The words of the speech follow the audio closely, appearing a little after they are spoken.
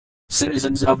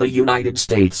citizens of the United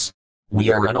States.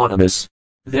 We are anonymous.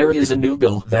 There is a new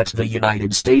bill that the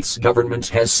United States government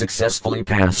has successfully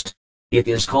passed. It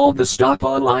is called the Stop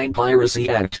Online Piracy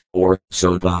Act, or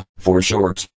SOPA, for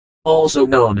short. Also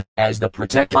known as the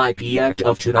Protect IP Act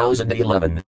of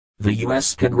 2011. The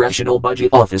US Congressional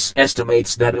Budget Office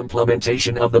estimates that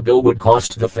implementation of the bill would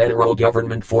cost the federal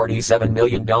government $47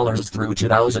 million through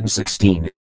 2016.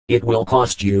 It will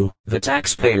cost you, the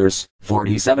taxpayers,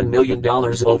 $47 million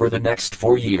over the next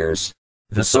 4 years.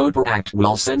 The SOPA Act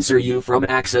will censor you from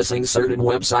accessing certain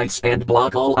websites and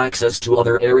block all access to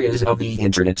other areas of the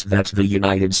internet that the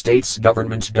United States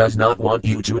government does not want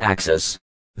you to access.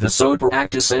 The SOPA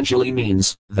Act essentially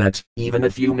means that, even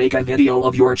if you make a video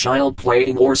of your child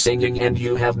playing or singing and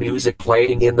you have music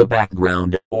playing in the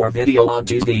background, or video on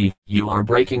TV, you are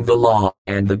breaking the law,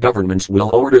 and the government will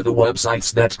order the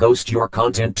websites that host your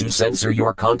content to censor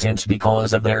your content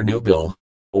because of their new bill.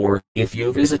 Or, if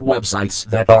you visit websites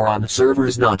that are on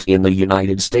servers not in the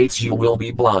United States, you will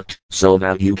be blocked, so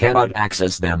that you cannot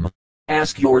access them.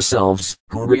 Ask yourselves,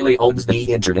 who really owns the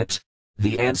internet?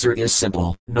 The answer is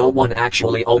simple: no one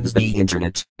actually owns the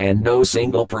internet, and no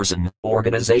single person,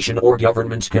 organization or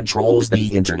government controls the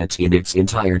internet in its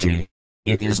entirety.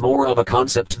 It is more of a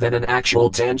concept than an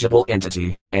actual tangible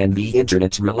entity, and the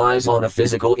internet relies on a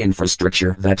physical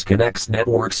infrastructure that connects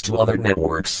networks to other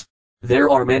networks. There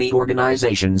are many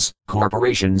organizations,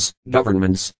 corporations,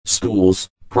 governments, schools,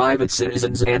 private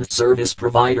citizens and service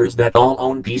providers that all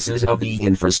own pieces of the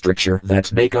infrastructure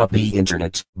that make up the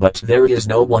internet, but there is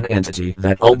no one entity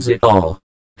that owns it all.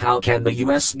 How can the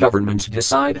US government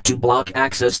decide to block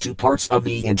access to parts of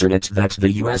the internet that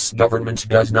the US government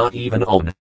does not even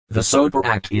own? The SOPA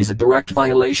Act is a direct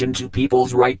violation to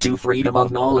people's right to freedom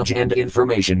of knowledge and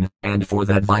information, and for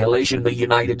that violation the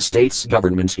United States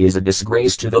government is a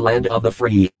disgrace to the land of the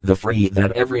free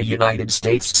that every United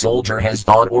States soldier has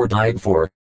fought or died for.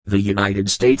 The United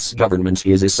States government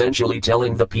is essentially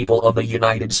telling the people of the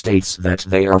United States that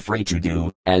they are free to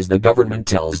do as the government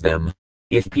tells them.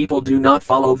 If people do not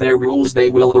follow their rules, they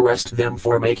will arrest them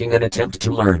for making an attempt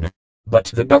to learn. But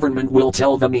the government will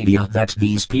tell the media that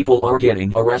these people are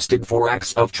getting arrested for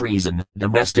acts of treason,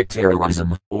 domestic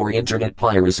terrorism, or internet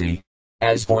piracy.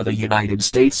 As for the United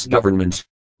States government,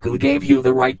 who gave you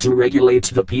the right to regulate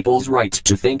the people's right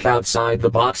to think outside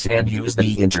the box and use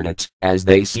the internet as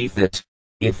they see fit?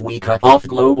 If we cut off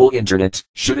global internet,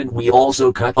 shouldn't we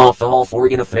also cut off all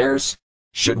foreign affairs?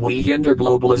 Should we hinder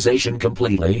globalization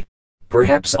completely?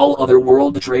 Perhaps all other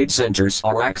world trade centers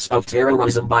are acts of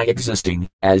terrorism by existing,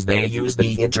 as they use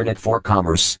the internet for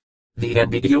commerce. The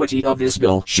ambiguity of this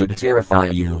bill should terrify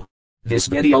you. This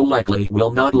video likely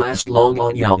will not last long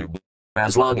on YouTube.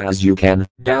 As long as you can,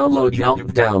 download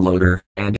YouTube Downloader, and